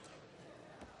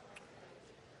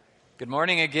Good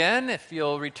morning again. If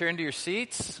you'll return to your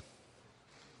seats.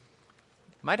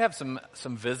 Might have some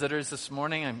visitors this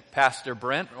morning. I'm Pastor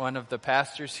Brent, one of the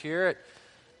pastors here at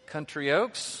Country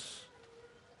Oaks.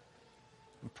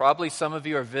 And probably some of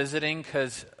you are visiting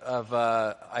because of,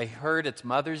 I heard it's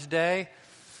Mother's Day.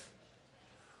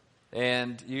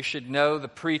 And you should know the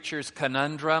preacher's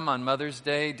conundrum on Mother's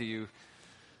Day. Do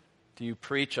you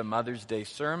preach a Mother's Day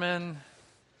sermon?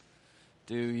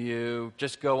 Do you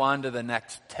just go on to the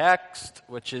next text,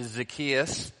 which is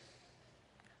Zacchaeus?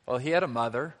 Well, he had a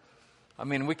mother. I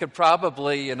mean, we could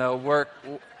probably,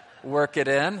 work it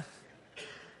in.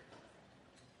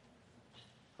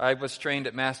 I was trained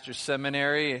at Master's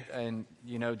Seminary, and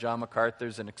John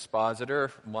MacArthur's an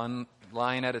expositor, one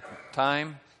line at a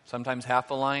time, sometimes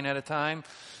half a line at a time.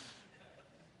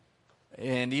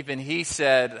 And even he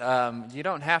said, you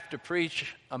don't have to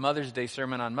preach a Mother's Day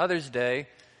sermon on Mother's Day,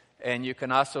 and you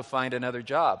can also find another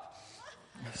job.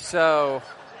 So,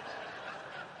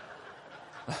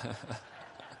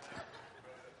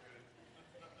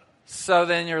 so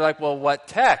then you're like, well, what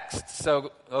text?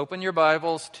 So open your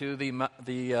Bibles to the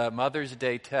Mother's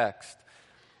Day text.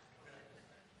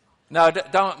 No,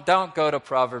 don't go to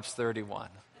Proverbs 31.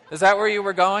 Is that where you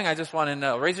were going? I just want to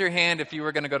know. Raise your hand if you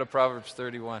were going to go to Proverbs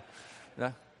 31.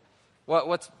 Yeah?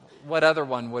 What other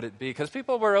one would it be? Because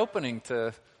people were opening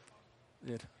to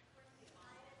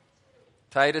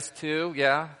Titus 2,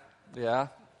 yeah.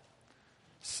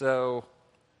 So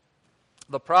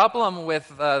the problem with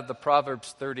the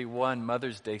Proverbs 31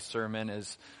 Mother's Day sermon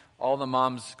is all the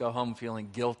moms go home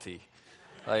feeling guilty.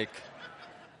 Like,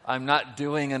 I'm not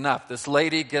doing enough. This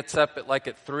lady gets up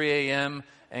at 3 a.m.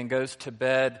 and goes to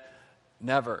bed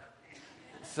never.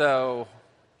 So,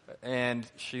 and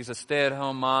she's a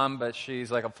stay-at-home mom, but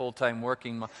she's like a full-time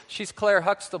working mom. She's Claire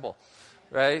Huxtable.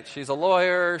 Right? She's a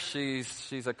lawyer,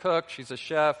 she's a cook, she's a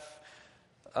chef.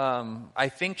 I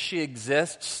think she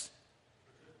exists.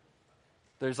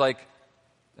 There's like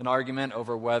an argument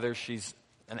over whether she's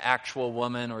an actual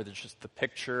woman or just the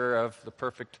picture of the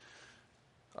perfect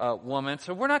woman.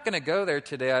 So we're not going to go there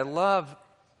today. I love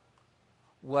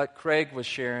what Craig was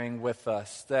sharing with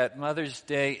us, that Mother's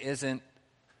Day isn't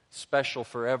special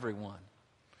for everyone.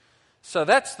 So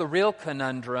that's the real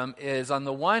conundrum, is on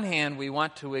the one hand, we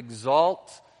want to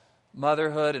exalt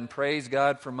motherhood and praise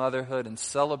God for motherhood and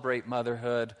celebrate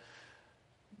motherhood,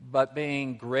 but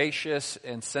being gracious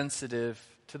and sensitive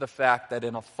to the fact that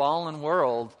in a fallen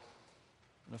world,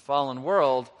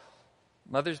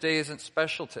 Mother's Day isn't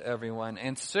special to everyone.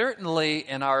 And certainly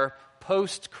in our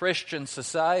post-Christian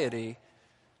society,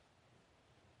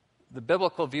 the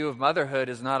biblical view of motherhood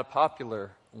is not a popular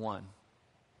one.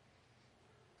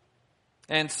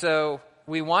 And so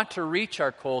we want to reach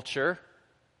our culture,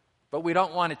 but we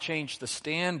don't want to change the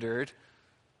standard.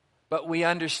 But we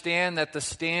understand that the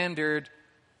standard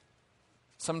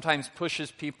sometimes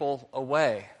pushes people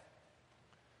away.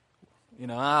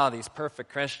 These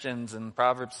perfect Christians and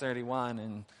Proverbs 31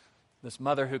 and this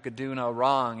mother who could do no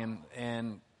wrong.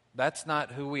 And that's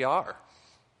not who we are.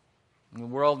 And the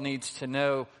world needs to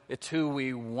know it's who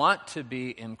we want to be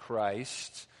in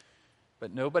Christ,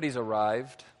 but nobody's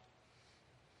arrived.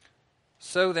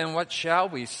 So then what shall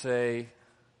we say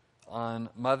on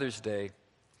Mother's Day?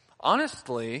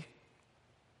 Honestly,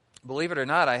 believe it or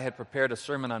not, I had prepared a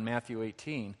sermon on Matthew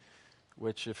 18,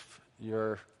 which if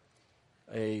you're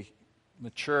a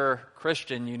mature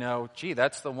Christian,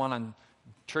 that's the one on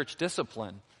church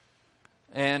discipline.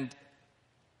 And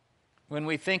when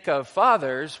we think of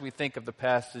fathers, we think of the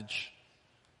passage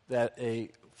that a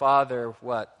father,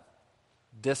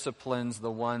 disciplines the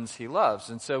ones he loves.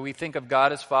 And so we think of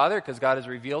God as Father because God has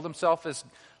revealed himself as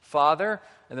Father.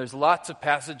 And there's lots of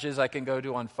passages I can go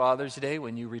to on Father's Day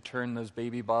when you return those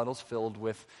baby bottles filled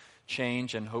with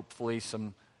change and hopefully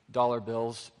some dollar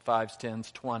bills, 5s,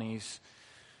 10s, 20s.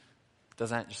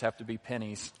 Doesn't just have to be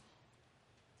pennies.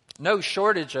 No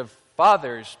shortage of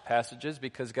Father's passages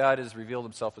because God has revealed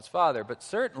himself as Father. But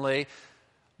certainly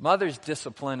Mother's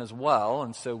discipline as well.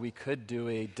 And so we could do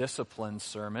a discipline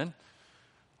sermon.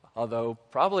 Although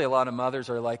probably a lot of mothers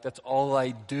are like, that's all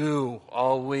I do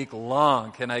all week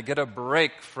long. Can I get a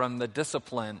break from the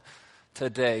discipline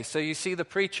today? So you see, the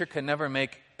preacher can never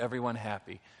make everyone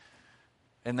happy.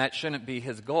 And that shouldn't be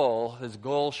his goal. His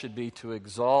goal should be to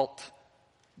exalt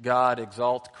God,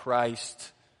 exalt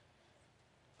Christ,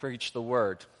 preach the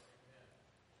word.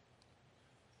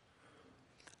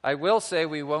 I will say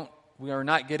we are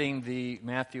not getting the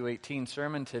Matthew 18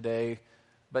 sermon today.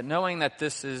 But knowing that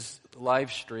this is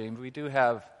live streamed, we do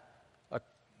have a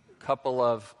couple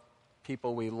of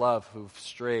people we love who've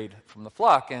strayed from the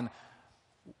flock. And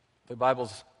the Bible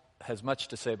has much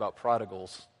to say about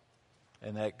prodigals.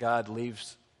 and that God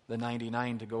leaves the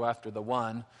 99 to go after the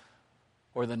one,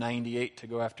 or the 98 to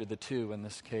go after the two in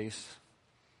this case.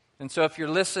 And so if you're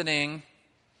listening,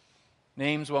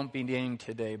 names won't be named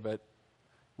today, but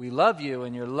we love you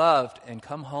and you're loved, and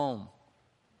come home.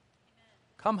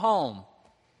 Come home.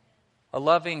 A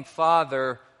loving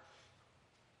Father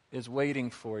is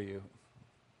waiting for you.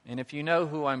 And if you know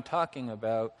who I'm talking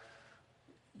about,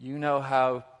 you know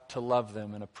how to love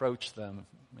them and approach them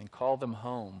and call them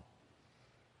home.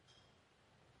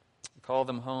 Call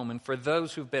them home. And for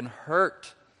those who've been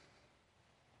hurt,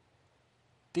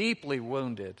 deeply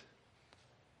wounded,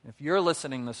 if you're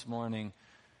listening this morning,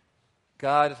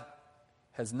 God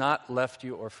has not left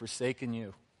you or forsaken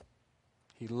you.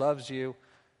 He loves you.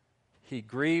 He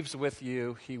grieves with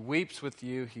you. He weeps with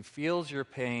you. He feels your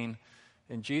pain.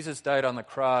 And Jesus died on the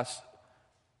cross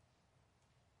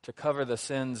to cover the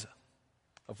sins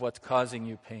of what's causing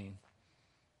you pain.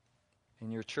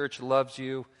 And your church loves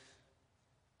you,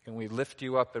 and we lift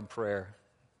you up in prayer.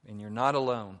 And you're not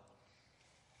alone.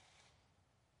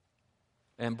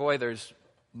 And boy, there's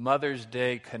Mother's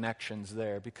Day connections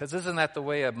there, because isn't that the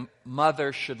way a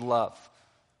mother should love?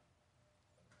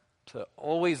 To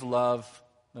always love,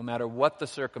 no matter what the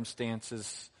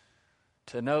circumstances,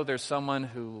 to know there's someone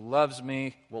who loves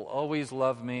me, will always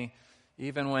love me,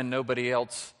 even when nobody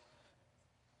else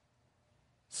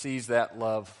sees that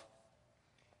love.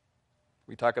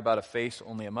 We talk about a face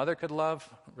only a mother could love,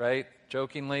 right?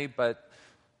 Jokingly, but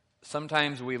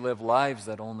sometimes we live lives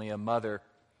that only a mother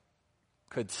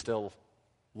could still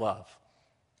love.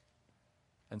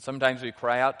 And sometimes we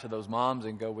cry out to those moms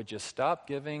and go, would you stop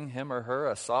giving him or her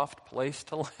a soft place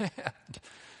to land?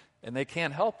 And they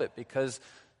can't help it, because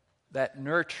that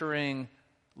nurturing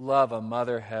love a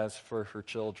mother has for her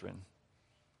children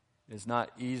is not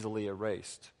easily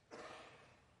erased.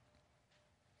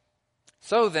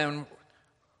 So then,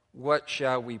 what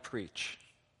shall we preach?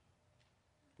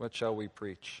 What shall we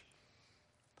preach?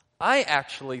 I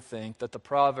actually think that the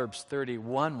Proverbs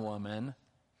 31 woman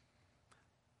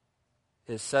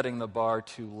is setting the bar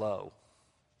too low.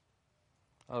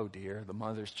 Oh dear, the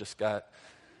mother's just got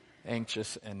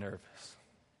anxious and nervous.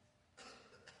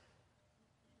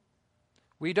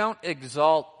 We don't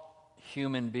exalt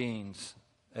human beings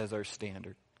as our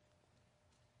standard.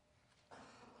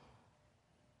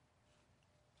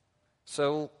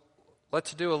 So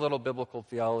let's do a little biblical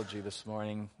theology this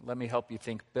morning. Let me help you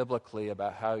think biblically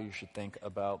about how you should think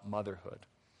about motherhood.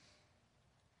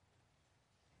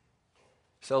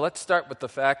 So let's start with the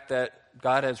fact that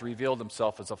God has revealed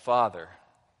himself as a father.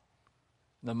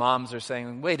 The moms are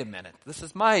saying, wait a minute, this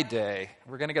is my day.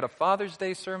 We're going to get a Father's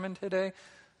Day sermon today?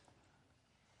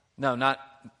 No, not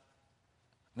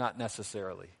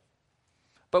necessarily.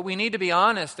 But we need to be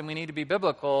honest and we need to be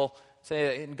biblical.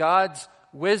 Say, in God's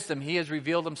wisdom, he has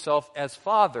revealed himself as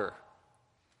Father.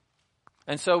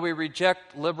 And so we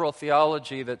reject liberal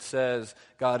theology that says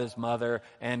God is Mother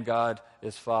and God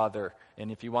is Father.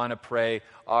 And if you want to pray,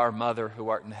 Our Mother who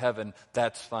art in heaven,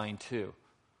 that's fine too.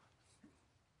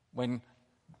 When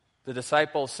the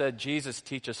disciples said, Jesus,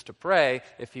 teach us to pray,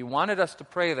 if he wanted us to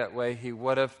pray that way, he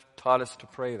would have taught us to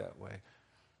pray that way.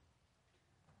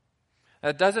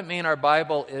 That doesn't mean our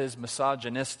Bible is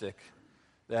misogynistic,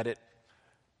 that it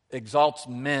exalts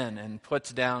men and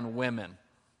puts down women.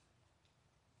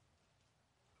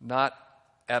 Not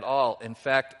at all. In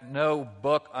fact, no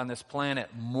book on this planet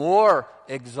more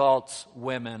exalts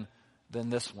women than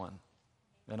this one.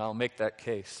 And I'll make that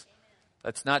case.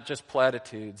 That's not just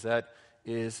platitudes. That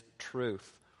is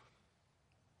truth.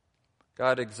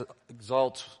 God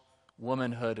exalts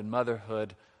womanhood and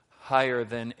motherhood higher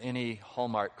than any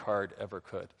Hallmark card ever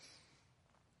could.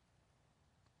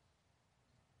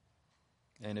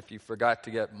 And if you forgot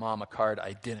to get Mom a card,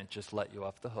 I didn't just let you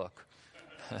off the hook.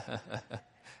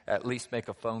 At least make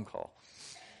a phone call.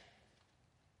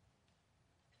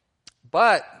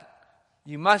 But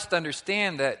you must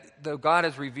understand that though God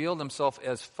has revealed himself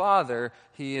as Father,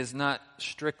 he is not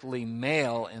strictly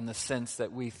male in the sense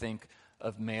that we think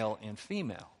of male and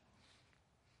female.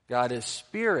 God is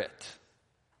Spirit.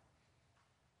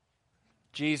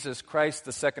 Jesus Christ,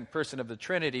 the second person of the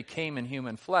Trinity, came in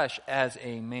human flesh as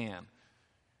a man.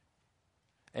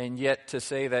 And yet to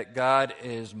say that God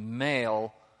is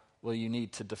male, well, you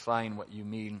need to define what you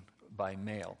mean by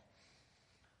male.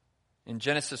 In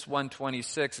Genesis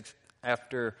 1:26,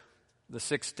 after the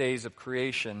 6 days of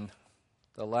creation,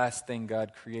 the last thing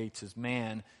God creates is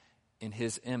man in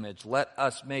his image. Let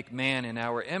us make man in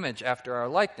our image after our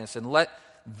likeness, and let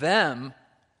them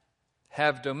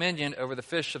have dominion over the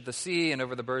fish of the sea and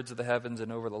over the birds of the heavens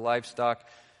and over the livestock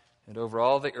and over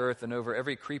all the earth and over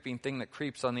every creeping thing that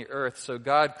creeps on the earth. So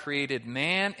God created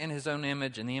man in his own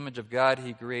image. In the image of God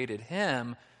he created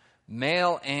him.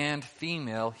 Male and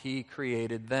female he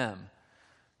created them.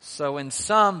 So in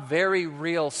some very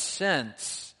real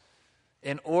sense,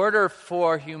 in order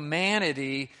for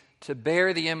humanity to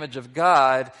bear the image of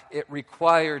God, it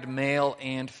required male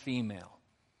and female.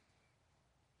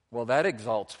 Well, that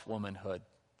exalts womanhood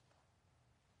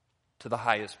to the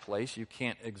highest place. You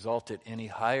can't exalt it any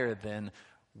higher than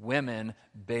women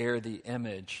bear the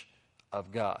image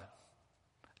of God.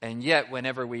 And yet,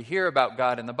 whenever we hear about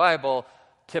God in the Bible,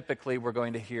 typically we're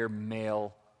going to hear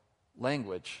male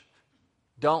language.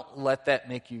 Don't let that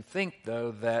make you think,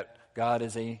 though, that God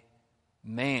is a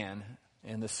man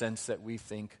in the sense that we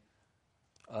think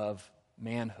of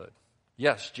manhood.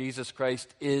 Yes, Jesus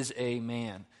Christ is a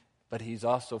man, but he's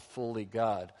also fully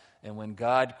God. And when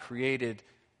God created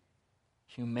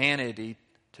humanity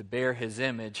to bear his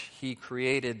image, he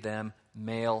created them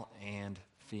male and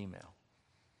female.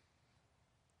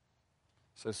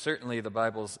 So certainly the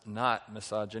Bible's not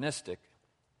misogynistic.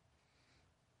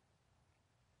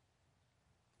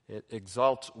 It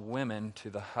exalts women to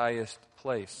the highest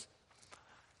place.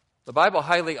 The Bible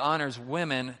highly honors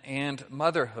women and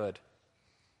motherhood.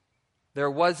 There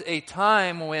was a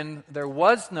time when there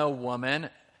was no woman,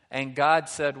 and God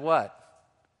said what?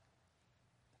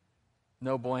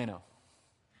 No bueno.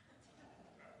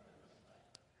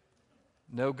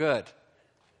 No good.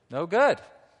 No good.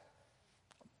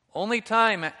 Only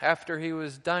time after he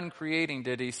was done creating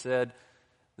did he said,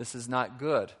 this is not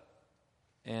good.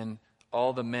 And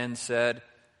all the men said,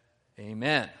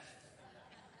 amen.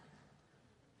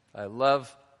 I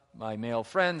love my male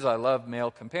friends. I love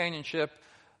male companionship.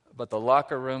 But the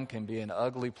locker room can be an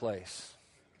ugly place.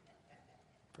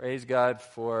 Praise God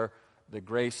for the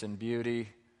grace and beauty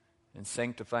and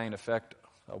sanctifying effect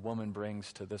a woman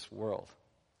brings to this world.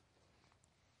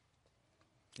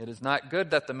 It is not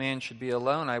good that the man should be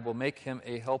alone. I will make him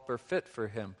a helper fit for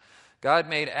him. God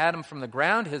made Adam from the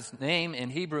ground. His name in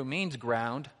Hebrew means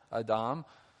ground, Adam.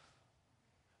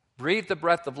 Breathed the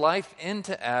breath of life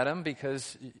into Adam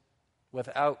because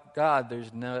without God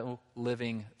there's no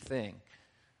living thing.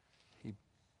 He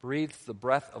breathes the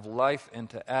breath of life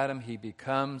into Adam. He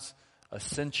becomes a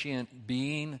sentient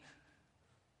being,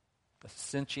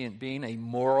 a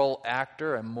moral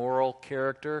actor, a moral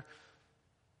character,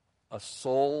 a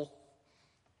soul,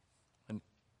 and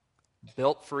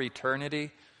built for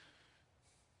eternity.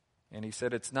 And he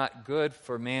said it's not good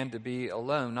for man to be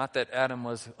alone. Not that Adam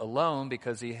was alone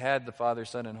because he had the Father,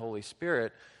 Son, and Holy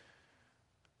Spirit,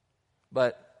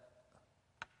 but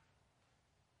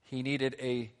he needed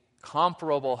a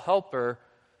comparable helper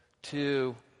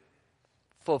to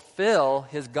fulfill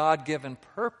his God-given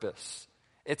purpose.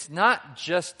 It's not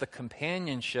just the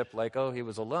companionship like, oh, he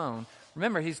was alone.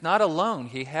 Remember, he's not alone.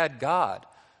 He had God.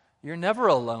 You're never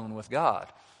alone with God.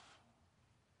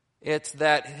 It's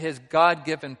that his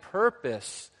God-given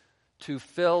purpose to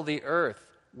fill the earth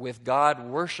with God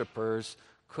worshipers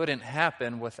couldn't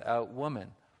happen without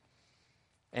woman.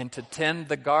 And to tend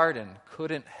the garden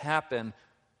couldn't happen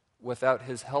without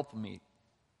his helpmeet.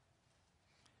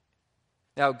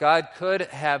 Now, God could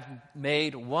have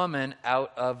made woman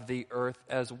out of the earth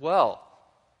as well.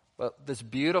 But this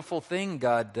beautiful thing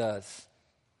God does,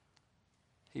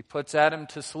 he puts Adam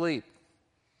to sleep.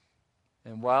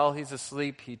 And while he's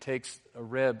asleep, he takes a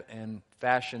rib and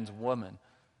fashions woman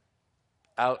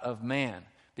out of man.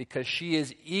 Because she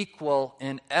is equal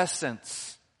in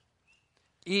essence,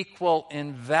 equal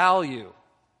in value.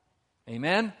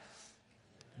 Amen?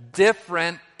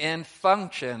 Different in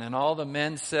function. And all the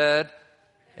men said,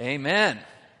 amen.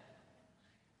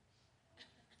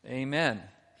 Amen.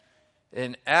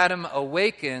 And Adam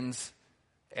awakens,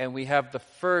 and we have the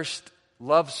first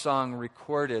love song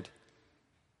recorded.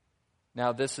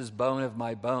 Now this is bone of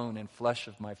my bone and flesh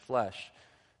of my flesh.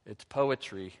 It's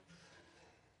poetry.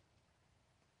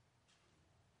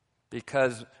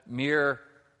 Because mere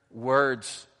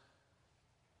words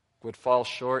would fall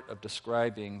short of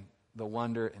describing the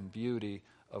wonder and beauty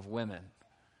of women.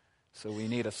 So we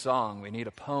need a song, we need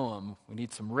a poem, we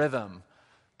need some rhythm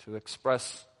to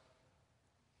express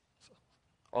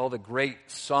all the great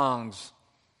songs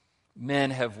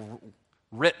men have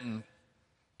written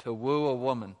to woo a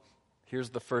woman. Here's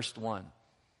the first one.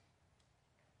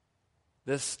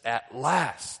 This at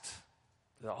last,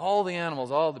 all the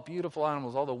animals, all the beautiful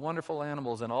animals, all the wonderful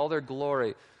animals and all their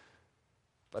glory,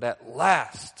 but at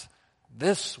last,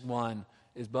 this one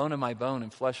is bone of my bone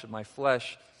and flesh of my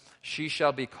flesh. She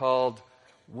shall be called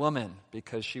woman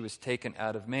because she was taken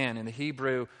out of man. In the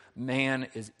Hebrew, man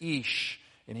is Ish,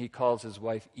 and he calls his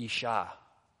wife Isha.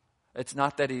 It's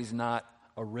not that he's not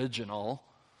original.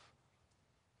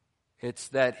 It's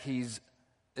that he's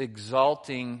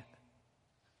exalting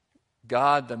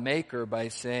God the Maker by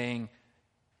saying,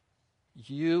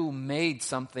 you made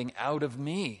something out of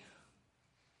me.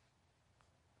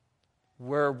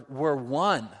 We're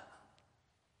one.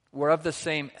 We're of the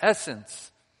same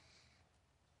essence.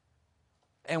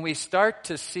 And we start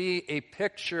to see a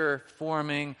picture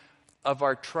forming of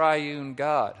our triune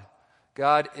God.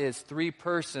 God is three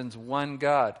persons, one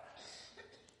God.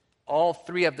 All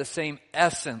three have the same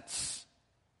essence.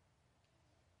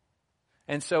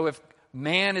 And so if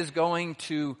man is going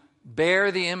to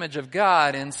bear the image of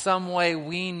God, in some way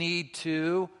we need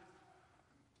to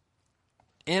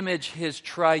image his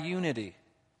triunity.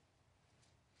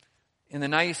 In the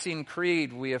Nicene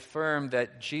Creed, we affirm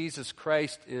that Jesus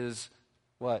Christ is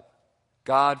what?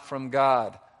 God from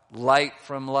God, light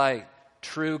from light,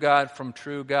 true God from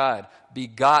true God,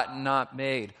 begotten, not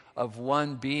made, of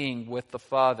one being with the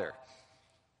Father.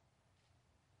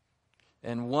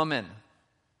 And woman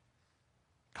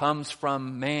comes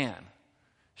from man.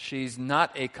 She's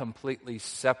not a completely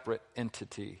separate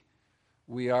entity.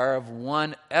 We are of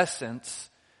one essence,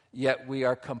 yet we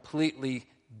are completely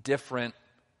different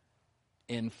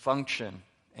in function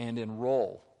and in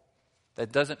role.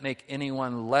 That doesn't make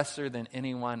anyone lesser than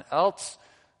anyone else,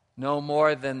 no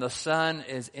more than the Son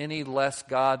is any less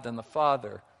God than the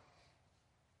Father.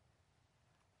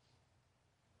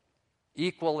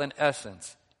 Equal in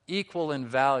essence, equal in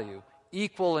value,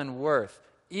 equal in worth,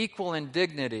 equal in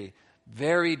dignity,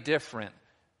 very different.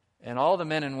 And all the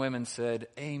men and women said,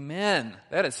 amen.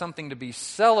 That is something to be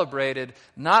celebrated,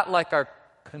 not like our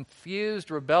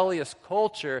confused, rebellious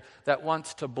culture that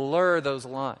wants to blur those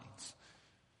lines.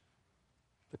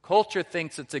 The culture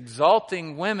thinks it's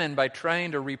exalting women by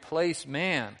trying to replace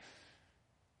man.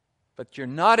 But you're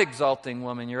not exalting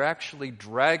woman, you're actually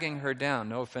dragging her down.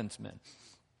 No offense, men.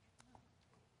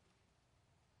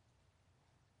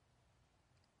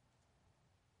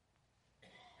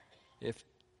 If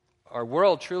our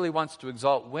world truly wants to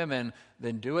exalt women,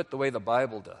 then do it the way the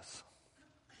Bible does.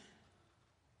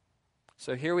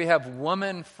 So here we have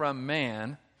woman from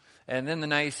man, and then the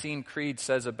Nicene Creed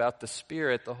says about the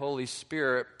Spirit, the Holy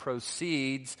Spirit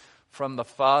proceeds from the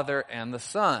Father and the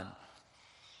Son.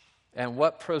 And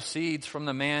what proceeds from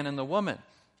the man and the woman?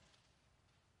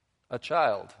 A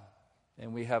child.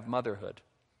 And we have motherhood.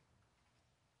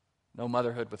 No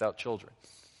motherhood without children.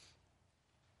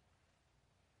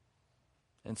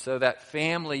 And so that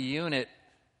family unit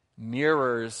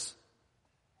mirrors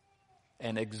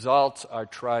and exalts our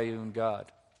triune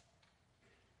God.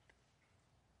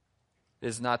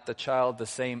 Is not the child the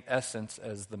same essence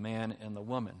as the man and the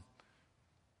woman?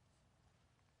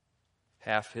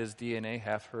 Half his DNA,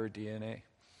 half her DNA.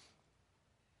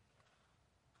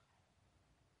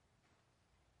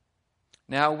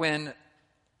 Now, when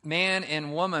man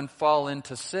and woman fall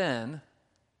into sin,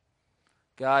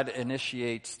 God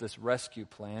initiates this rescue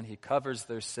plan. He covers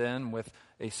their sin with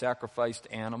a sacrificed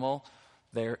animal.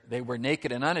 They were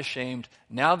naked and unashamed.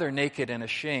 Now they're naked and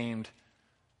ashamed.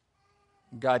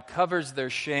 God covers their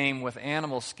shame with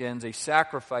animal skins. A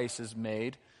sacrifice is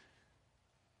made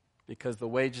because the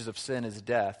wages of sin is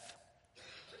death.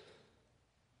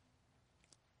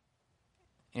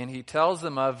 And he tells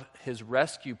them of his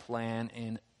rescue plan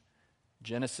in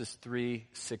Genesis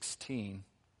 3:16,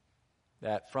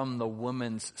 that from the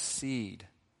woman's seed,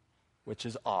 which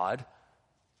is odd,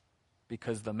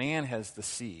 because the man has the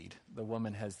seed, the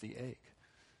woman has the egg.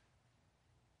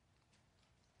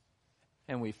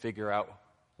 And we figure out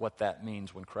what that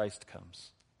means when Christ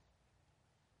comes.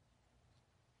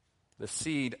 The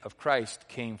seed of Christ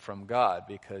came from God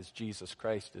because Jesus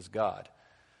Christ is God.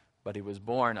 But he was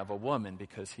born of a woman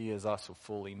because he is also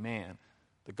fully man,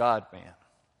 the God-man.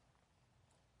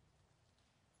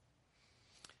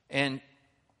 And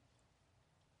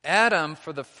Adam,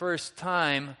 for the first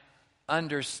time,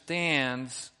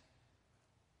 understands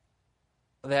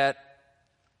that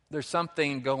there's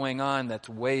something going on that's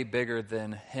way bigger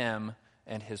than him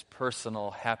and his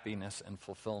personal happiness and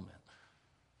fulfillment.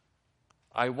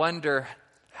 I wonder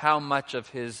how much of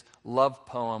his love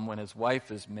poem when his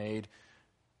wife is made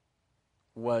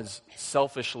was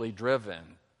selfishly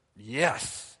driven.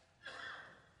 Yes.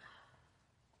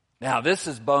 Now this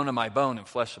is bone of my bone and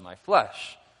flesh of my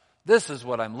flesh. This is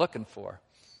what I'm looking for.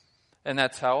 And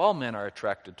that's how all men are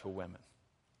attracted to women.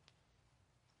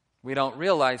 We don't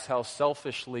realize how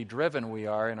selfishly driven we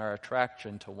are in our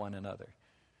attraction to one another.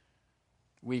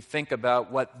 We think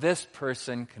about what this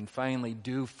person can finally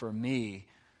do for me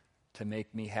to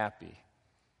make me happy,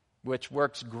 which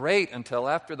works great until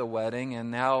after the wedding, and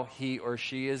now he or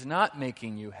she is not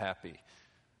making you happy.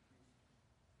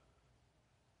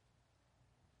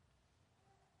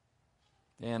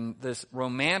 And this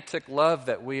romantic love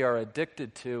that we are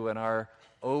addicted to in our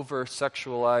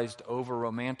over-sexualized,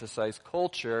 over-romanticized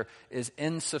culture is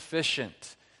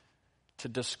insufficient to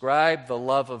describe the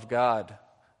love of God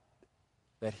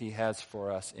that He has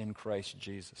for us in Christ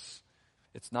Jesus.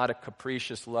 It's not a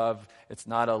capricious love. It's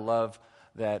not a love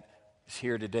that is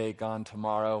here today, gone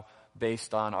tomorrow,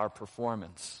 based on our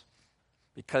performance.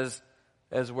 Because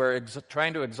as we're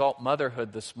trying to exalt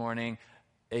motherhood this morning,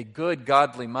 a good,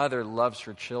 godly mother loves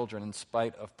her children in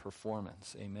spite of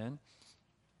performance. Amen?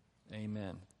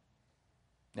 Amen.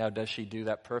 Now, does she do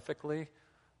that perfectly?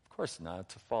 Of course not.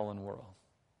 It's a fallen world.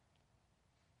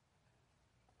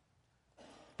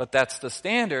 But that's the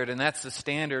standard, and that's the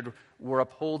standard we're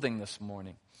upholding this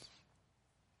morning.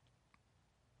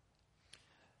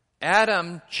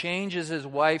 Adam changes his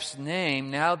wife's name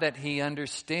now that he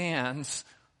understands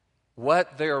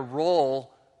what their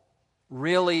role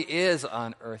really is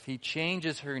on earth. He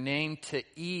changes her name to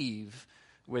Eve,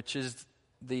 which is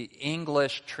the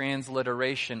English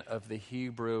transliteration of the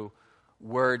Hebrew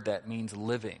word that means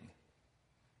living.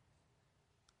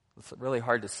 It's really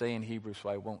hard to say in Hebrew, so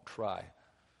I won't try.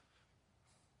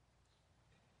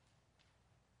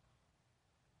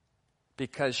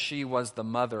 Because she was the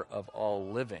mother of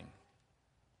all living.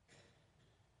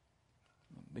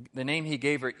 The name he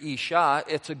gave her, Isha,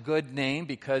 it's a good name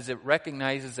because it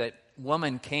recognizes that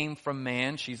woman came from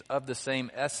man. She's of the same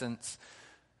essence.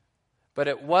 But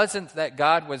it wasn't that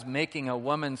God was making a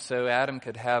woman so Adam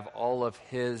could have all of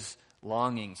his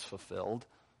longings fulfilled.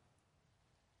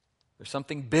 There's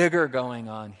something bigger going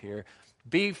on here.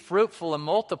 Be fruitful and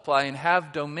multiply and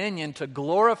have dominion to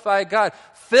glorify God.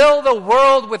 Fill the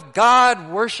world with God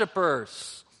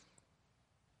worshipers.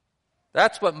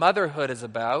 That's what motherhood is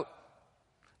about.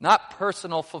 Not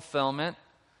personal fulfillment.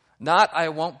 Not I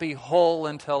won't be whole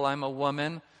until I'm a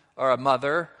woman or a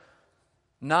mother.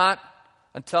 Not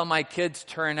until my kids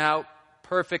turn out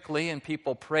perfectly and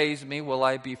people praise me will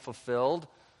I be fulfilled.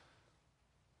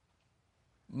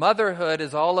 Motherhood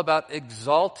is all about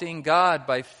exalting God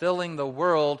by filling the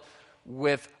world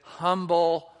with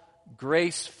humble,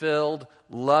 grace-filled,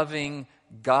 loving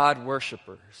God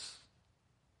worshipers.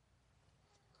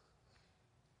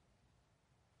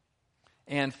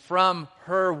 And from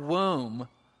her womb,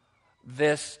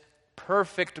 this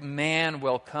perfect man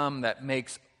will come that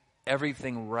makes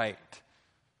everything right.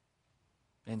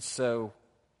 And so,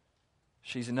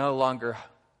 she's no longer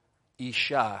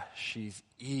Isha, she's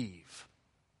Eve.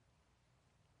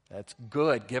 That's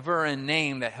good. Give her a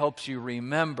name that helps you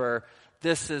remember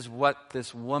this is what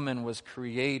this woman was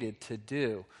created to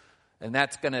do. And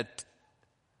that's going to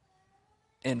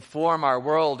inform our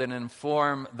world and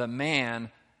inform the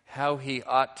man how he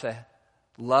ought to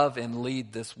love and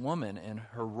lead this woman in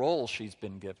her role she's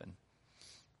been given.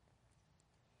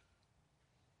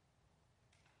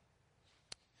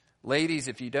 Ladies,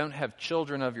 if you don't have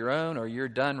children of your own or you're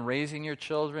done raising your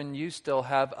children, you still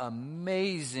have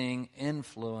amazing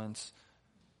influence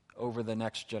over the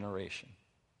next generation.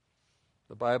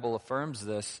 The Bible affirms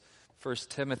this, 1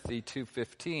 Timothy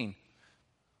 2:15.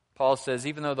 Paul says,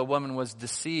 even though the woman was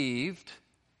deceived,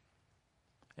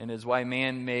 and is why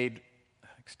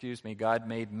God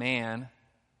made man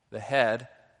the head,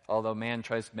 although man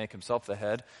tries to make himself the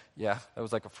head. Yeah, that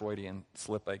was like a Freudian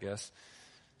slip, I guess.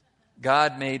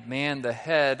 God made man the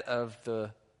head of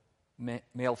the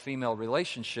male-female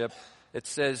relationship. It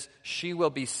says she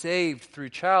will be saved through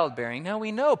childbearing. Now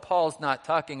we know Paul's not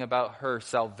talking about her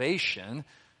salvation.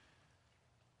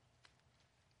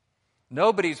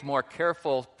 Nobody's more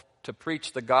careful to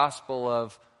preach the gospel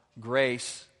of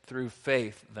grace through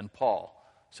faith than Paul.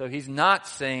 So he's not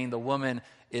saying the woman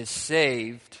is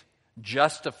saved,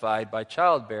 justified by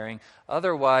childbearing.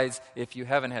 Otherwise, if you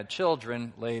haven't had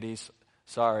children, ladies,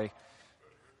 sorry,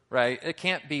 right? It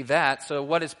can't be that. So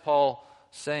what is Paul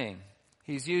saying?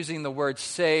 He's using the word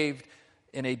saved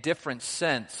in a different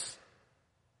sense.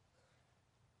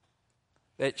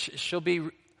 That she'll be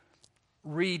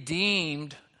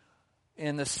redeemed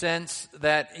in the sense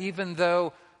that even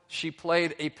though she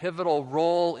played a pivotal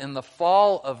role in the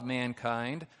fall of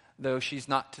mankind, though she's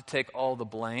not to take all the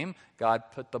blame, God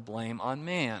put the blame on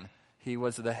man. He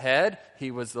was the head,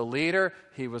 he was the leader,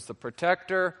 he was the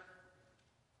protector.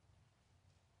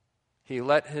 He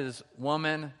let his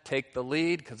woman take the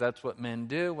lead because that's what men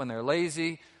do when they're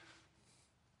lazy.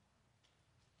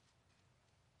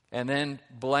 And then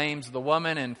blames the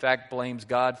woman, in fact blames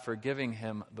God for giving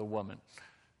him the woman.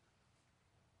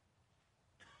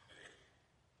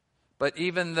 But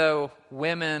even though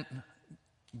women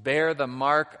bear the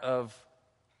mark of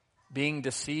being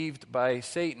deceived by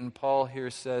Satan, Paul here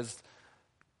says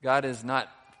God is not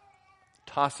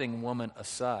tossing woman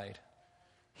aside.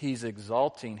 He's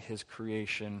exalting His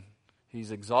creation.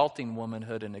 He's exalting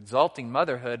womanhood and exalting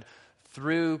motherhood.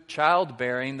 Through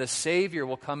childbearing, the Savior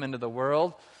will come into the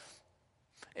world.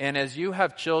 And as you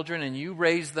have children and you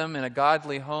raise them in a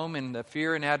godly home in the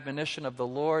fear and admonition of the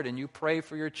Lord, and you pray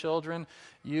for your children,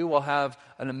 you will have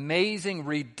an amazing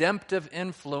redemptive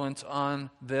influence on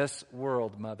this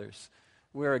world, mothers.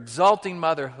 We're exalting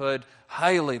motherhood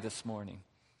highly this morning.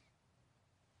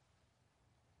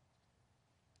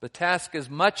 The task is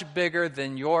much bigger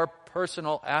than your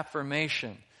personal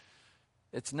affirmation.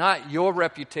 It's not your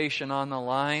reputation on the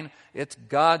line, it's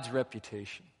God's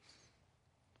reputation.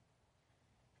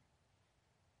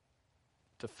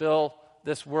 To fill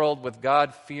this world with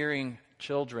God-fearing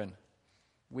children,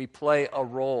 we play a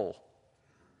role.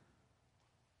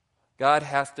 God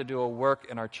has to do a work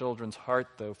in our children's heart,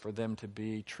 though, for them to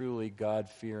be truly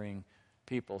God-fearing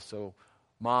people. So,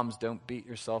 moms, don't beat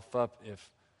yourself up if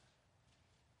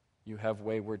you have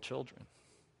wayward children.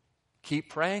 Keep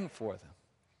praying for them.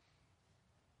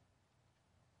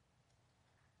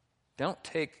 Don't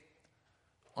take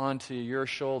onto your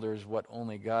shoulders what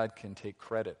only God can take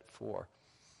credit for.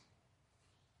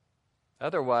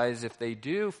 Otherwise, if they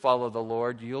do follow the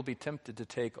Lord, you'll be tempted to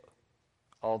take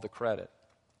all the credit.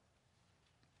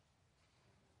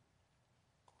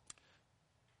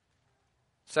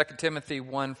 2 Timothy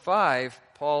 1:5,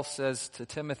 Paul says to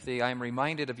Timothy, I am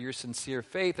reminded of your sincere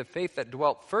faith, a faith that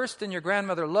dwelt first in your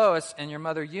grandmother Lois and your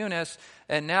mother Eunice,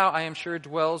 and now I am sure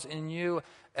dwells in you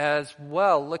as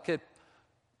well. Look at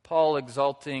Paul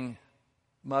exalting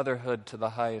motherhood to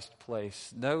the highest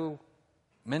place. No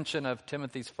mention of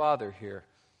Timothy's father here.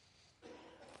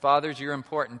 Fathers, you're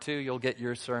important too. You'll get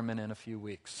your sermon in a few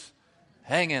weeks.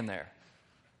 Hang in there.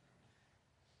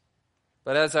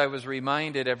 But as I was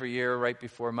reminded every year right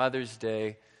before Mother's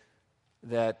Day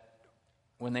that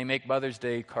when they make Mother's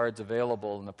Day cards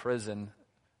available in the prison,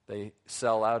 they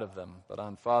sell out of them. But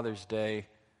on Father's Day,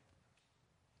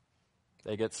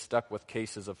 they get stuck with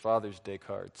cases of Father's Day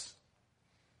cards.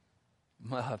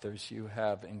 Mothers, you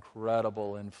have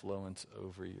incredible influence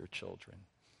over your children.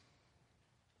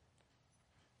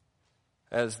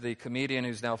 As the comedian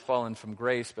who's now fallen from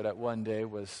grace, but at one day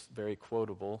was very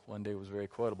quotable,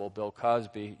 Bill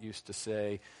Cosby used to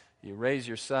say, you raise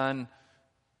your son,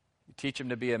 you teach him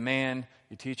to be a man,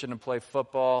 you teach him to play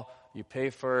football, you pay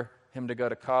for him to go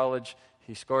to college,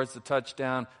 he scores the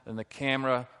touchdown, and the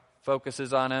camera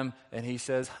focuses on him, and he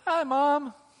says, hi,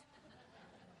 Mom.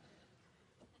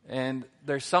 And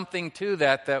there's something to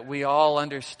that we all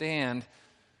understand,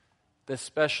 this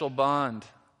special bond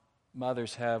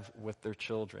mothers have with their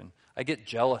children. I get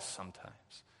jealous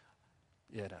sometimes.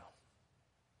 You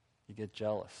get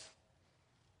jealous.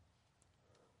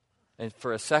 And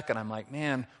for a second, I'm like,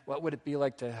 man, what would it be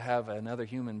like to have another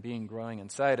human being growing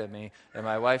inside of me? And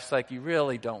my wife's like, you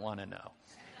really don't want to know.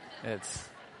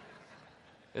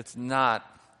 It's not.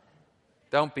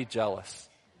 Don't be jealous.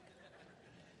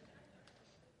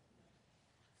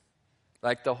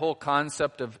 Like the whole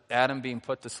concept of Adam being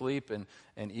put to sleep and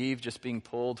Eve just being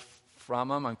pulled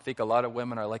from him. I think a lot of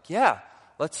women are like, yeah,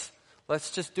 let's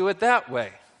just do it that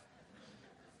way.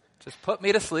 Just put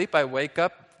me to sleep. I wake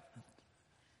up.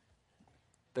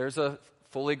 There's a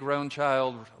fully grown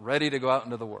child ready to go out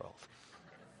into the world.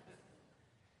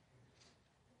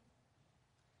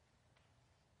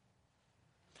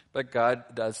 But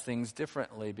God does things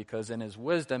differently because in His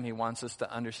wisdom, He wants us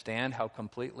to understand how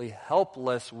completely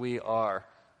helpless we are.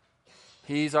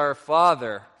 He's our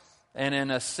Father. And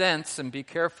in a sense, and be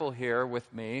careful here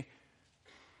with me,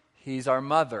 He's our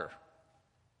mother.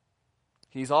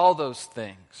 He's all those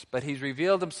things. But He's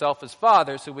revealed Himself as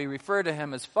Father, so we refer to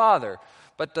Him as Father.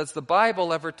 But does the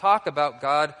Bible ever talk about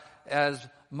God as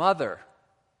mother?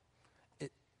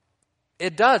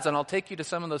 It does, and I'll take you to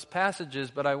some of those passages,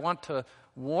 but I want to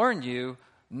warn you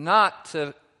not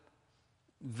to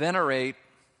venerate,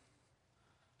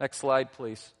 next slide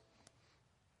please,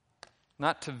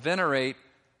 not to venerate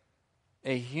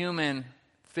a human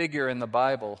figure in the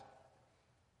Bible.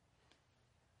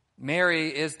 Mary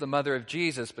is the mother of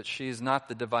Jesus, but she is not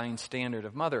the divine standard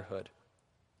of motherhood.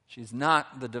 She's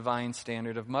not the divine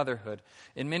standard of motherhood.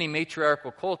 In many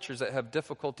matriarchal cultures that have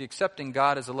difficulty accepting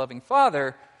God as a loving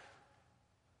father,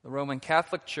 the Roman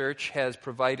Catholic Church has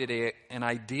provided an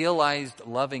idealized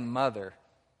loving mother,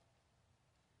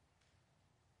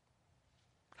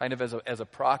 kind of as a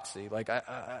proxy. Like,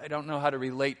 I don't know how to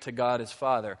relate to God as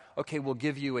Father. Okay, we'll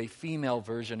give you a female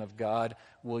version of God.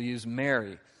 We'll use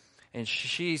Mary. And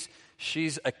she's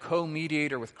a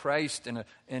co-mediator with Christ and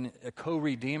a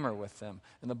co-redeemer with them.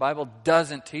 And the Bible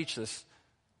doesn't teach this.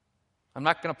 I'm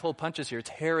not going to pull punches here. It's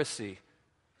heresy.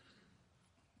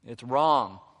 It's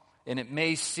wrong. And it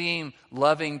may seem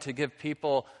loving to give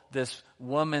people this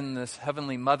woman, this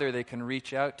heavenly mother they can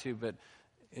reach out to, but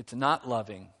it's not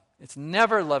loving. It's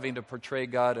never loving to portray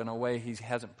God in a way he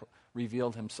hasn't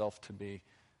revealed himself to be.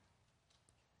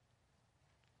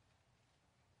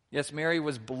 Yes, Mary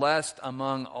was blessed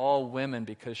among all women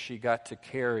because she got to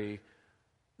carry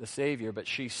the Savior, but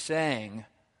she sang,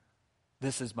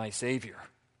 "This is my Savior.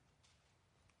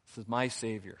 This is my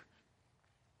Savior."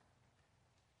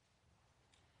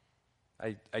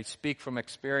 I speak from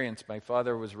experience. My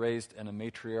father was raised in a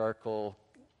matriarchal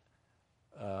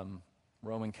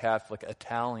Roman Catholic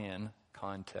Italian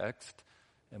context,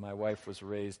 and my wife was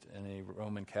raised in a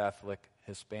Roman Catholic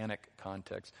Hispanic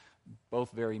context, both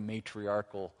very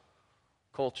matriarchal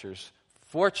cultures.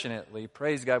 Fortunately,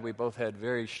 praise God, we both had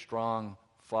very strong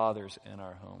fathers in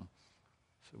our home.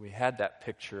 So we had that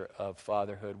picture of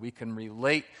fatherhood. We can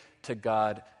relate to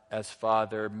God as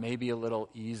Father maybe a little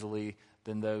easily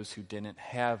than those who didn't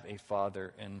have a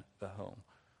father in the home.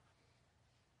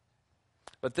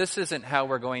 But this isn't how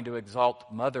we're going to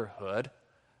exalt motherhood,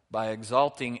 by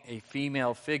exalting a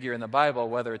female figure in the Bible,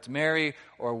 whether it's Mary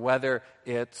or whether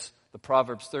it's the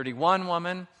Proverbs 31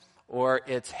 woman or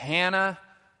it's Hannah.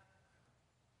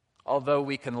 Although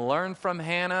we can learn from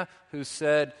Hannah, who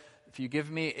said, "If you give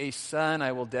me a son,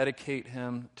 I will dedicate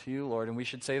him to you, Lord." And we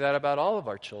should say that about all of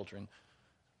our children.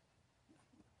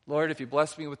 Lord, if you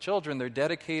bless me with children, they're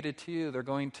dedicated to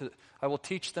you. I will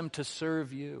teach them to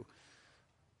serve you.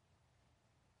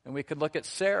 And we could look at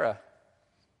Sarah,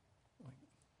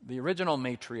 the original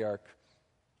matriarch.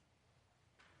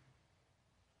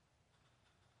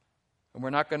 And we're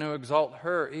not going to exalt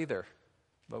her either,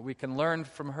 but we can learn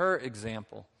from her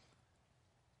example.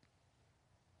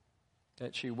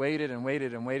 That she waited and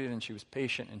waited and waited, and she was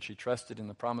patient, and she trusted in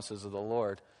the promises of the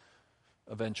Lord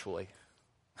eventually.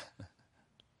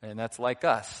 And that's like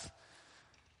us.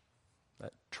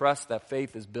 That trust, that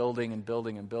faith is building and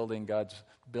building and building. God's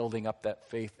building up that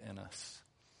faith in us.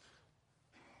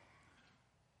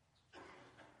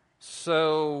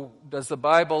 So, does the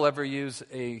Bible ever use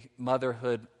a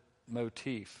motherhood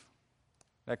motif?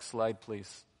 Next slide,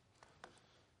 please.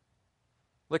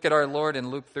 Look at our Lord in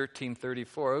Luke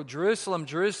 13:34. "O Jerusalem,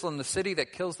 Jerusalem, the city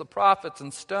that kills the prophets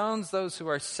and stones those who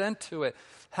are sent to it.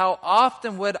 How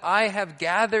often would I have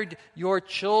gathered your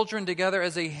children together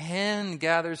as a hen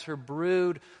gathers her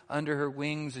brood under her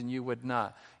wings, and you would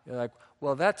not." You're like,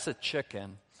 well, that's a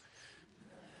chicken.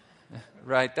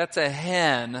 Right? That's a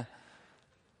hen.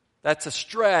 That's a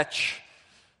stretch.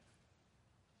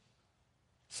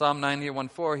 Psalm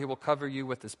 91:4, "He will cover you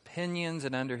with his pinions,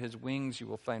 and under his wings you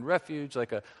will find refuge."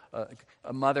 Like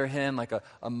a mother hen, like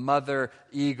a mother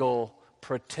eagle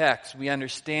protects. We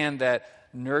understand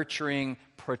that nurturing,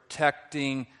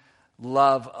 protecting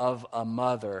love of a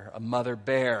mother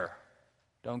bear.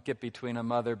 Don't get between a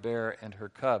mother bear and her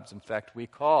cubs. In fact, we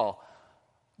call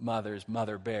mothers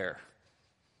mother bear.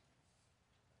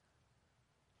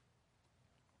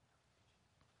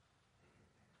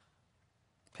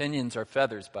 Pinions are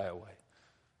feathers, by the way.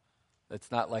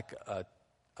 It's not like a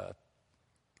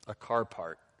car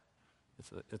part.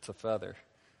 It's a feather.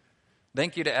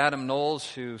 Thank you to Adam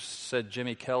Knowles, who said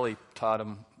Jimmy Kelly taught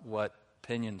him what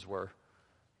pinions were.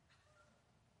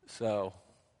 So,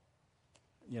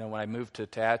 when I moved to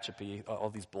Tehachapi,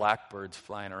 all these blackbirds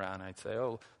flying around, I'd say,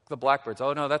 "Oh, the blackbirds.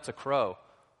 Oh, no, that's a crow.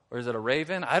 Or is it a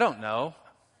raven? I don't know."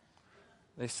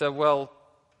 They said, "Well,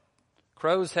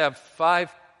 crows have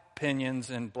 5 pinions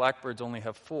and blackbirds only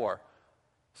have 4.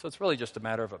 So it's really just a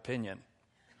matter of opinion."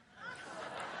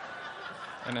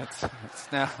 And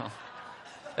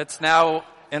it's now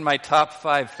in my top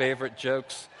 5 favorite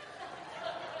jokes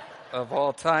of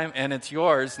all time, and it's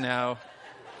yours now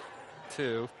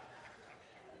too.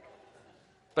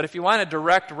 But if you want a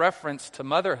direct reference to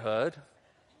motherhood,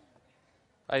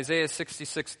 Isaiah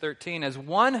 66:13, "As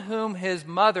one whom his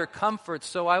mother comforts,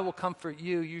 so I will comfort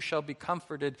you. You shall be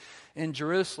comforted in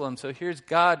Jerusalem." So here's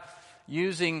God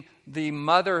using the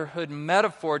motherhood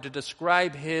metaphor to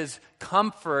describe his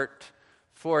comfort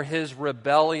for his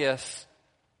rebellious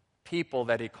people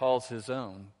that he calls his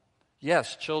own.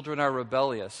 Yes, children are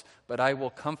rebellious, but I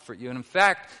will comfort you. And in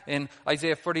fact, in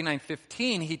Isaiah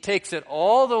 49:15, he takes it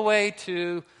all the way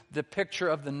to the picture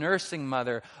of the nursing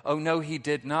mother. Oh, no, he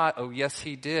did not. Oh, yes,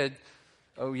 he did.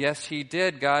 Oh, yes, he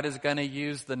did. God is going to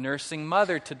use the nursing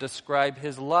mother to describe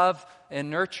his love and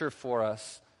nurture for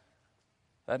us.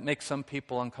 That makes some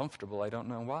people uncomfortable. I don't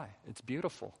know why. It's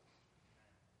beautiful.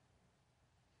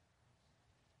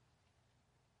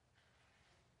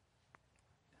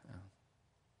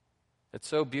 It's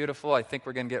so beautiful, I think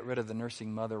we're going to get rid of the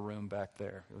nursing mother room back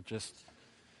there. It'll just,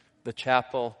 the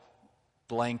chapel,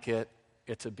 blanket,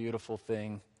 It's a beautiful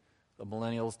thing. The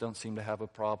millennials don't seem to have a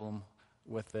problem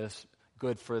with this.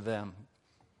 Good for them.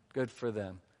 Good for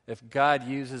them. If God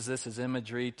uses this as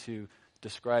imagery to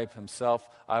describe himself,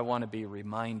 I want to be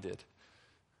reminded.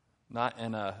 Not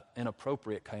in an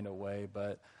inappropriate kind of way,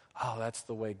 but, that's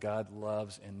the way God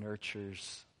loves and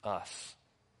nurtures us.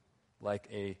 Like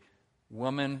a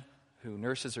woman who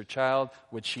nurses her child,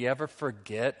 would she ever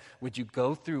forget? Would you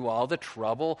go through all the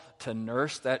trouble to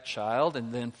nurse that child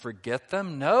and then forget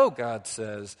them? No, God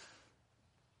says.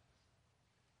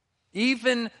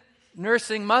 Even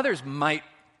nursing mothers might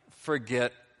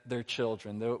forget their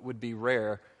children, though it would be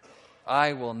rare.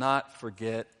 I will not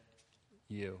forget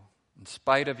you, in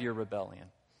spite of your rebellion.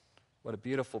 What a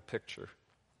beautiful picture.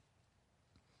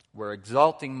 We're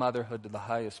exalting motherhood to the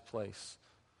highest place.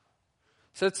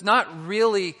 So it's not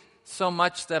really so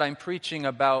much that I'm preaching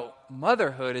about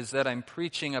motherhood, is that I'm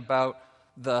preaching about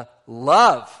the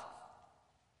love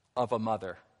of a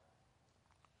mother.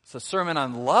 It's a sermon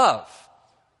on love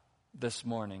this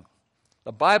morning.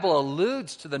 The Bible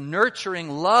alludes to the nurturing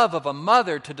love of a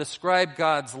mother to describe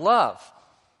God's love.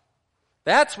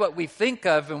 That's what we think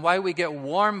of and why we get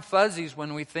warm fuzzies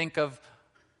when we think of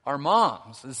our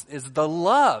moms, is the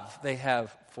love they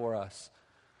have for us.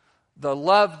 The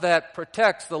love that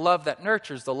protects, the love that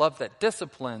nurtures, the love that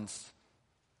disciplines,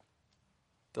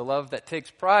 the love that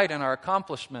takes pride in our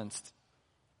accomplishments,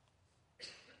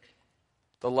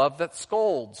 the love that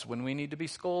scolds when we need to be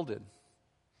scolded.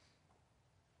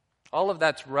 All of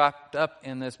that's wrapped up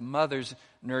in this mother's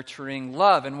nurturing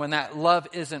love. And when that love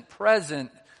isn't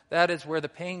present, that is where the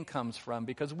pain comes from,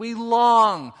 because we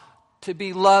long to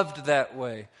be loved that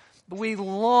way. We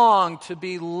long to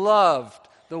be loved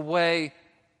the way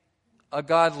a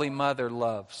godly mother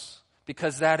loves,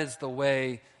 because that is the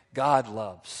way God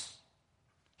loves.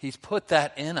 He's put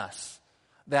that in us,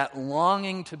 that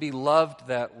longing to be loved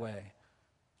that way.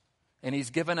 And He's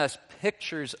given us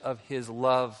pictures of His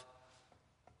love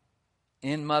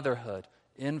in motherhood,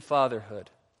 in fatherhood.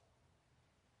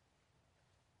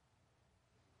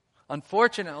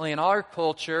 Unfortunately, in our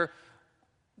culture,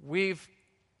 we've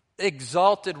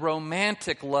exalted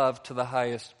romantic love to the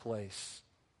highest place.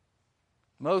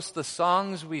 Most of the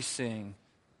songs we sing,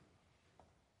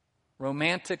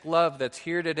 romantic love that's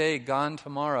here today, gone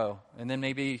tomorrow, and then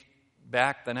maybe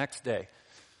back the next day,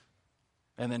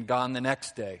 and then gone the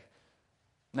next day.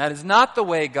 And that is not the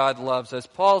way God loves us.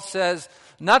 Paul says,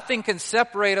 nothing can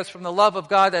separate us from the love of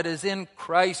God that is in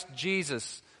Christ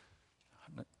Jesus.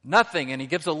 Nothing. And he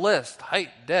gives a list: height,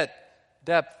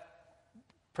 depth,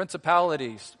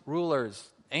 principalities, rulers,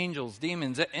 angels,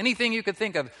 demons, anything you could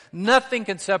think of. Nothing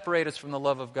can separate us from the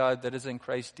love of God that is in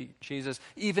Christ Jesus.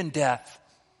 Even death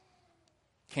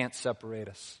can't separate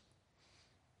us.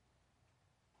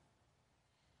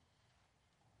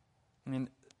 I mean,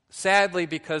 sadly,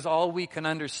 because all we can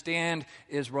understand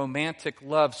is romantic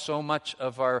love, so much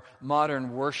of our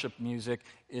modern worship music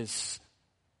is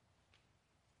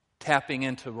tapping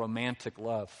into romantic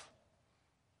love.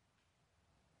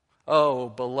 Oh,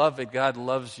 beloved, God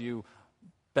loves you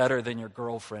better than your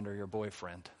girlfriend or your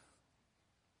boyfriend.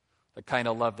 The kind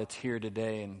of love that's here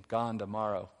today and gone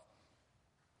tomorrow.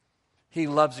 He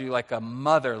loves you like a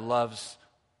mother loves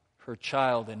her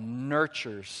child and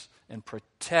nurtures and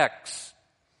protects,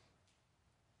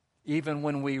 even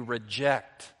when we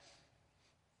reject.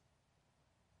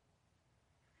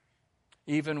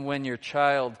 Even when your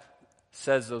child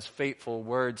says those fateful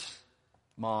words,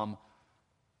 Mom,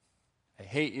 I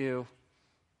hate you.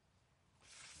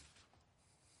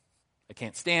 I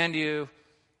can't stand you.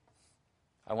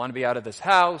 I want to be out of this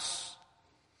house.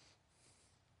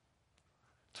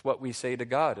 It's what we say to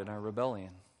God in our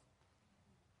rebellion.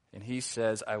 And He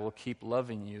says, I will keep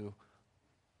loving you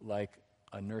like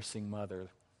a nursing mother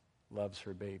loves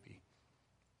her baby.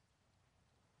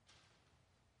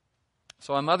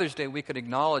 So on Mother's Day, we could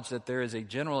acknowledge that there is a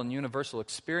general and universal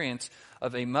experience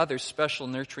of a mother's special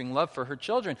nurturing love for her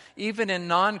children. Even in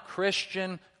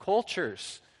non-Christian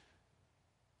cultures,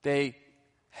 they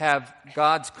have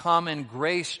God's common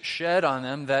grace shed on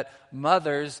them that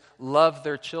mothers love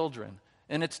their children.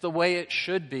 And it's the way it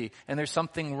should be. And there's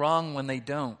something wrong when they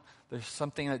don't. There's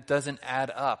something that doesn't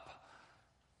add up.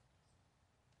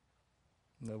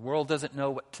 The world doesn't know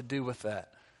what to do with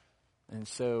that. And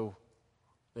so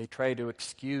they try to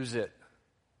excuse it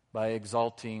by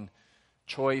exalting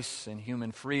choice and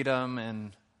human freedom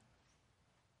and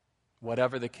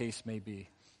whatever the case may be.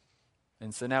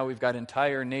 And so now we've got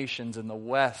entire nations in the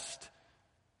West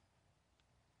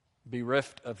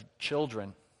bereft of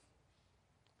children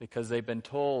because they've been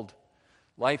told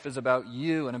life is about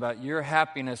you and about your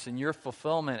happiness and your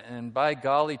fulfillment. And by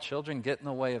golly, children get in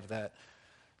the way of that.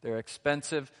 They're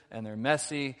expensive, and they're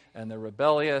messy, and they're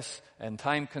rebellious, and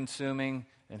time-consuming.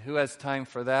 And who has time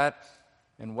for that?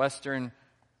 In Western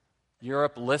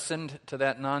Europe, listened to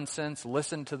that nonsense,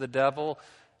 listened to the devil,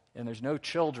 and there's no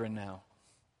children now.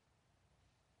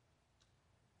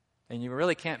 And you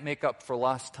really can't make up for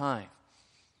lost time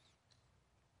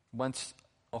once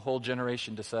a whole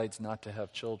generation decides not to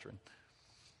have children.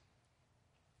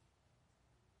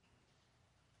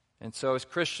 And so as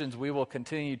Christians, we will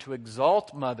continue to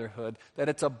exalt motherhood, that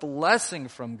it's a blessing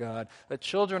from God, that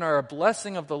children are a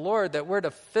blessing of the Lord, that we're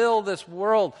to fill this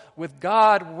world with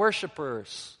God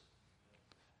worshipers.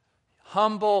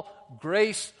 Humble,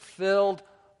 grace-filled,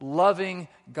 loving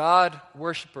God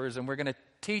worshipers. And we're going to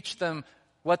teach them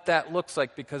what that looks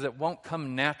like because it won't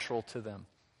come natural to them.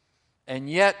 And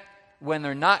yet, when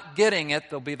they're not getting it,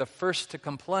 they'll be the first to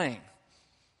complain.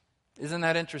 Isn't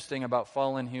that interesting about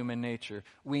fallen human nature?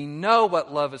 We know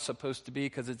what love is supposed to be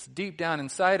because it's deep down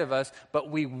inside of us,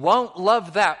 but we won't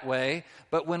love that way.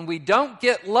 But when we don't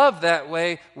get love that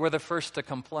way, we're the first to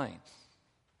complain.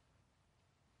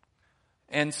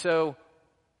 And so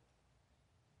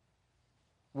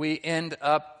we end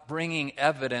up bringing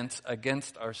evidence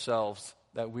against ourselves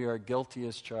that we are guilty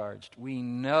as charged. We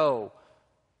know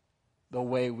the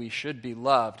way we should be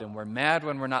loved, and we're mad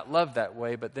when we're not loved that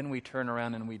way, but then we turn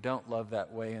around and we don't love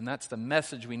that way. And that's the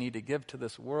message we need to give to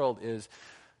this world is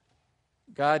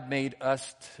God made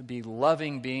us to be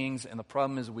loving beings, and the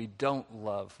problem is we don't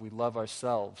love. We love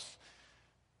ourselves.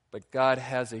 But God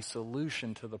has a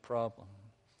solution to the problem.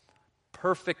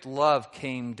 Perfect love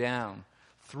came down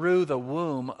through the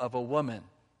womb of a woman.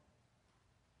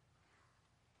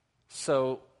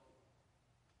 So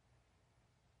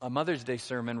a Mother's Day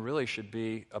sermon really should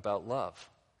be about love.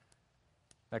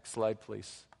 Next slide,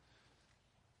 please.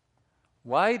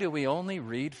 Why do we only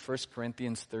read 1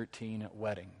 Corinthians 13 at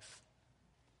weddings?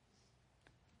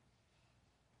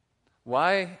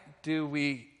 Why do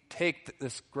we take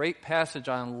this great passage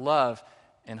on love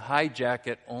and hijack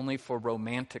it only for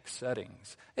romantic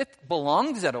settings? It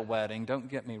belongs at a wedding, don't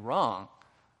get me wrong,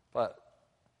 but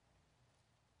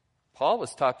Paul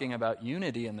was talking about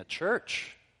unity in the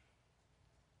church.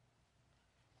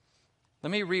 Let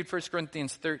me read 1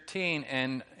 Corinthians 13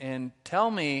 and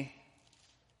tell me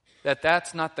that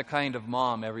that's not the kind of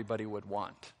mom everybody would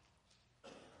want.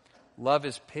 Love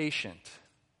is patient.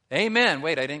 Amen.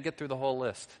 Wait, I didn't get through the whole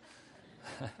list.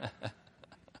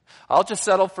 I'll just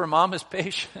settle for mom is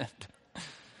patient.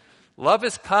 Love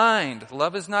is kind.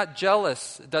 Love is not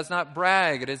jealous. It does not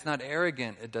brag. It is not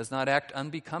arrogant. It does not act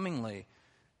unbecomingly.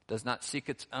 It does not seek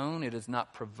its own. It is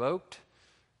not provoked.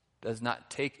 Does not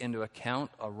take into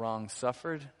account a wrong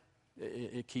suffered.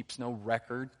 It keeps no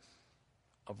record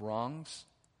of wrongs.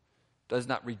 Does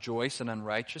not rejoice in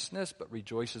unrighteousness, but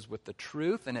rejoices with the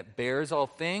truth. And it bears all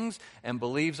things, and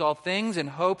believes all things, and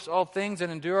hopes all things,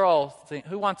 and endure all things.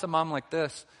 Who wants a mom like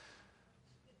this?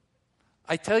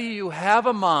 I tell you, you have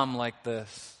a mom like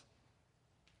this.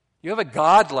 You have a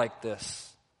God like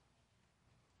this,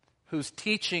 who's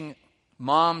teaching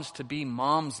moms to be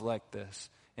moms like this,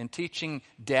 and teaching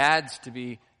dads to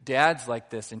be dads like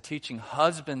this, and teaching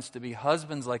husbands to be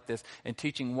husbands like this, and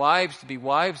teaching wives to be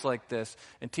wives like this,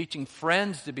 and teaching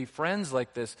friends to be friends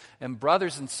like this, and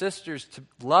brothers and sisters to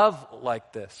love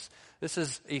like this. This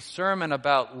is a sermon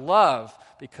about love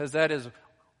because that is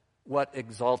what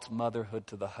exalts motherhood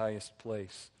to the highest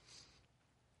place.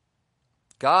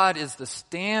 God is the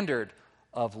standard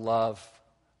of love.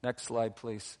 Next slide,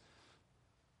 please.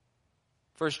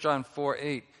 1 John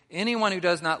 4:8. Anyone who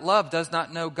does not love does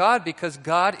not know God, because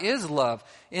God is love.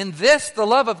 In this, the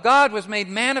love of God was made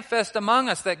manifest among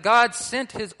us, that God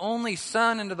sent his only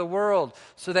Son into the world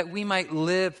so that we might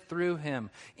live through him.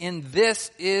 In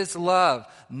this is love.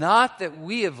 Not that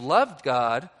we have loved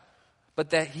God,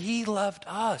 but that he loved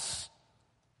us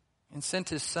and sent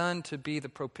his Son to be the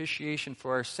propitiation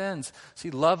for our sins. See,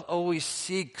 love always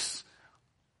seeks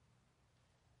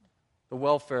the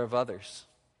welfare of others.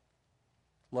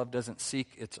 Love doesn't seek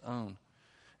its own.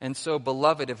 And so,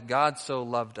 beloved, if God so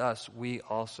loved us, we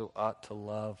also ought to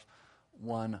love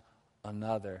one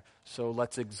another. So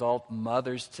let's exalt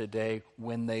mothers today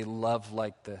when they love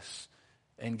like this,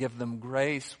 and give them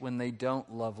grace when they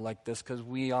don't love like this, because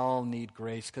we all need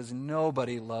grace, because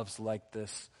nobody loves like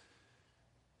this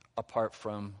apart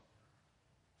from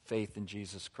faith in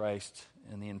Jesus Christ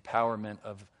and the empowerment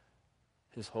of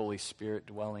his Holy Spirit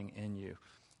dwelling in you.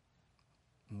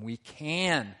 We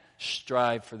can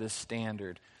strive for this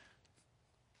standard.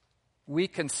 We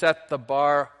can set the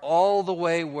bar all the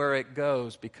way where it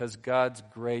goes because God's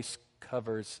grace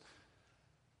covers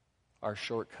our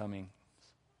shortcomings.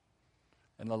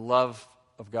 And the love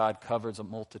of God covers a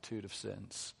multitude of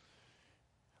sins.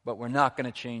 But we're not going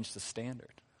to change the standard.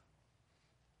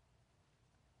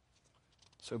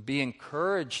 So be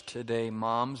encouraged today,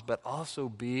 moms, but also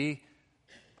be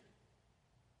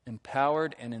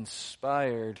empowered and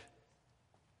inspired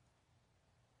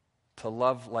to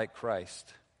love like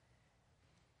Christ.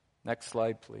 Next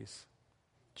slide, please.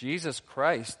 Jesus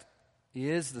Christ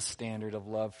is the standard of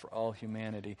love for all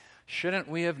humanity. Shouldn't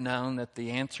we have known that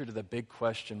the answer to the big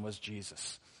question was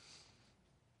Jesus?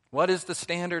 What is the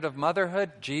standard of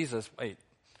motherhood? Jesus. Wait,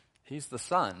 he's the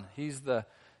son.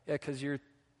 Because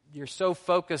you're so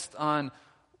focused on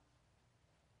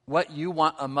what you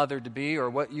want a mother to be or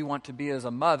what you want to be as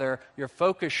a mother. Your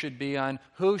focus should be on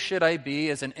who should I be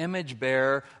as an image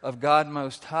bearer of God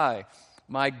Most High.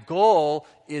 My goal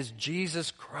is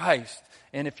Jesus Christ.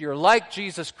 And if you're like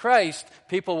Jesus Christ,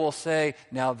 people will say,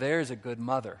 now there's a good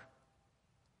mother.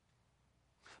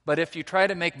 But if you try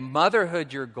to make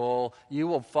motherhood your goal, you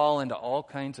will fall into all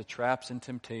kinds of traps and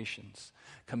temptations.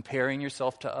 Comparing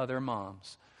yourself to other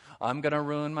moms. I'm going to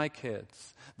ruin my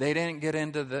kids. They didn't get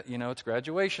into it's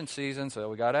graduation season, so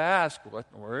we got to ask,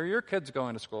 where are your kids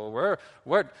going to school?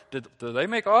 Where do they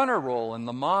make honor roll? And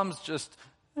the moms just,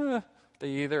 they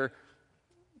either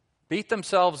beat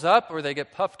themselves up or they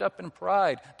get puffed up in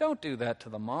pride. Don't do that to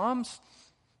the moms.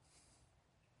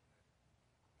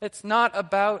 It's not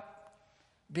about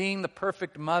being the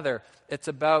perfect mother. It's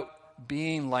about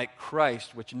being like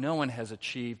Christ, which no one has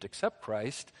achieved except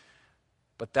Christ.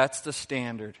 But that's the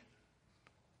standard.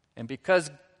 And because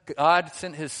God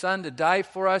sent his son to die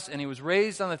for us, and he was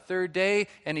raised on the third day,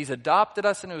 and he's adopted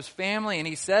us into his family, and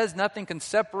he says nothing can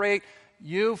separate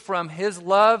you from his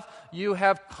love, you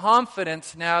have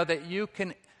confidence now that you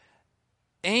can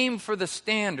aim for the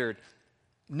standard,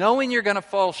 knowing you're going to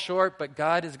fall short, but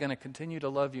God is going to continue to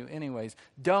love you anyways.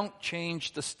 Don't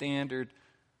change the standard.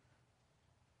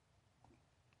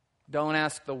 Don't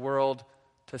ask the world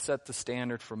to set the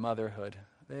standard for motherhood.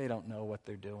 They don't know what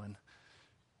they're doing.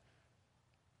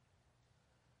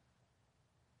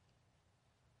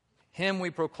 Him we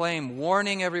proclaim,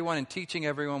 warning everyone and teaching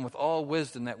everyone with all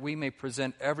wisdom that we may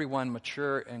present everyone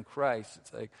mature in Christ.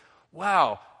 It's like,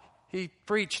 wow, he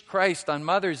preached Christ on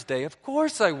Mother's Day. Of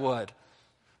course I would.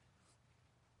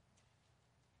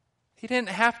 He didn't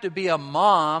have to be a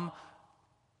mom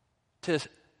to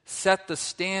set the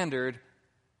standard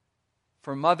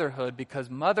for motherhood, because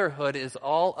motherhood is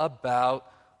all about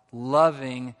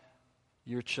loving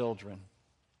your children.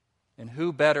 And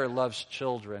who better loves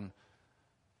children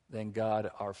than God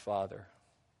our Father?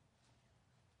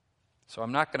 So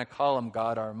I'm not going to call him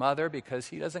God our Mother, because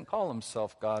he doesn't call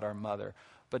himself God our Mother.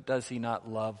 But does he not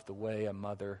love the way a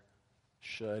mother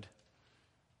should?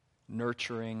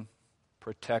 Nurturing,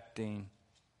 protecting,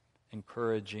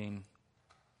 encouraging.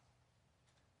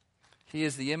 He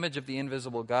is the image of the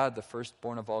invisible God, the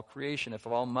firstborn of all creation. If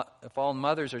all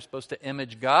mothers are supposed to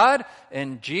image God,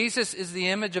 and Jesus is the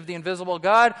image of the invisible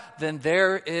God, then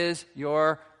there is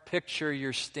your picture,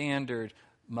 your standard,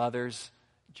 mothers,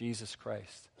 Jesus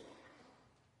Christ.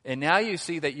 And now you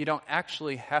see that you don't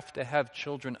actually have to have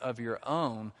children of your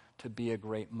own to be a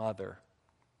great mother.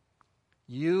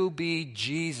 You be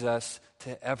Jesus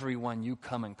to everyone you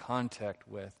come in contact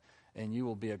with, and you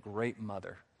will be a great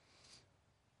mother.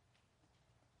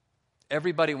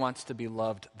 Everybody wants to be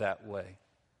loved that way.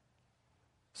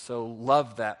 So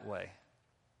love that way.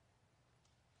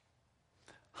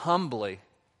 Humbly,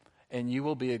 and you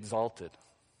will be exalted.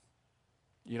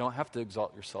 You don't have to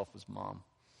exalt yourself as mom.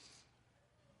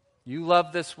 You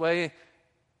love this way,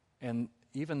 and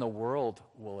even the world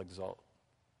will exalt.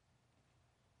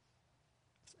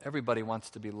 Everybody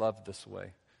wants to be loved this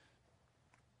way.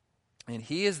 And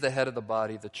he is the head of the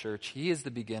body, the church. He is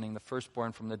the beginning, the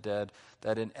firstborn from the dead,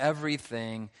 that in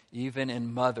everything, even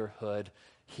in motherhood,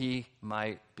 he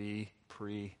might be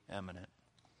preeminent.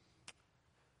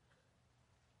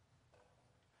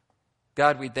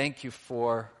 God, we thank you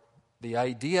for the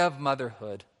idea of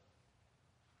motherhood.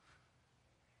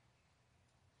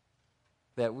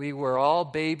 That we were all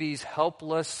babies,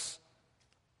 helpless,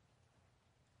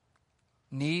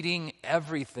 needing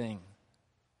everything.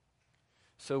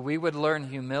 So we would learn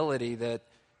humility, that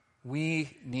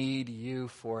we need you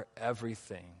for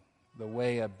everything, the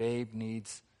way a babe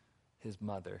needs his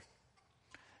mother.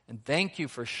 And thank you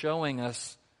for showing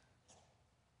us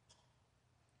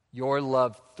your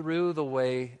love through the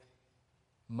way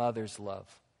mothers love.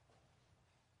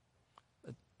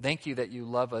 Thank you that you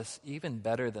love us even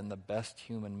better than the best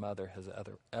human mother has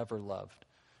ever loved.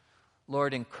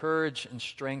 Lord, encourage and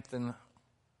strengthen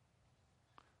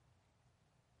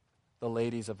the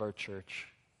ladies of our church.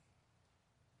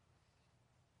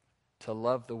 to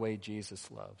love the way Jesus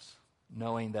loves,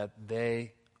 knowing that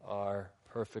they are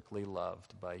perfectly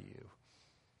loved by you.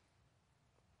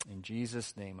 In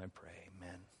Jesus' name I pray,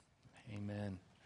 amen. Amen.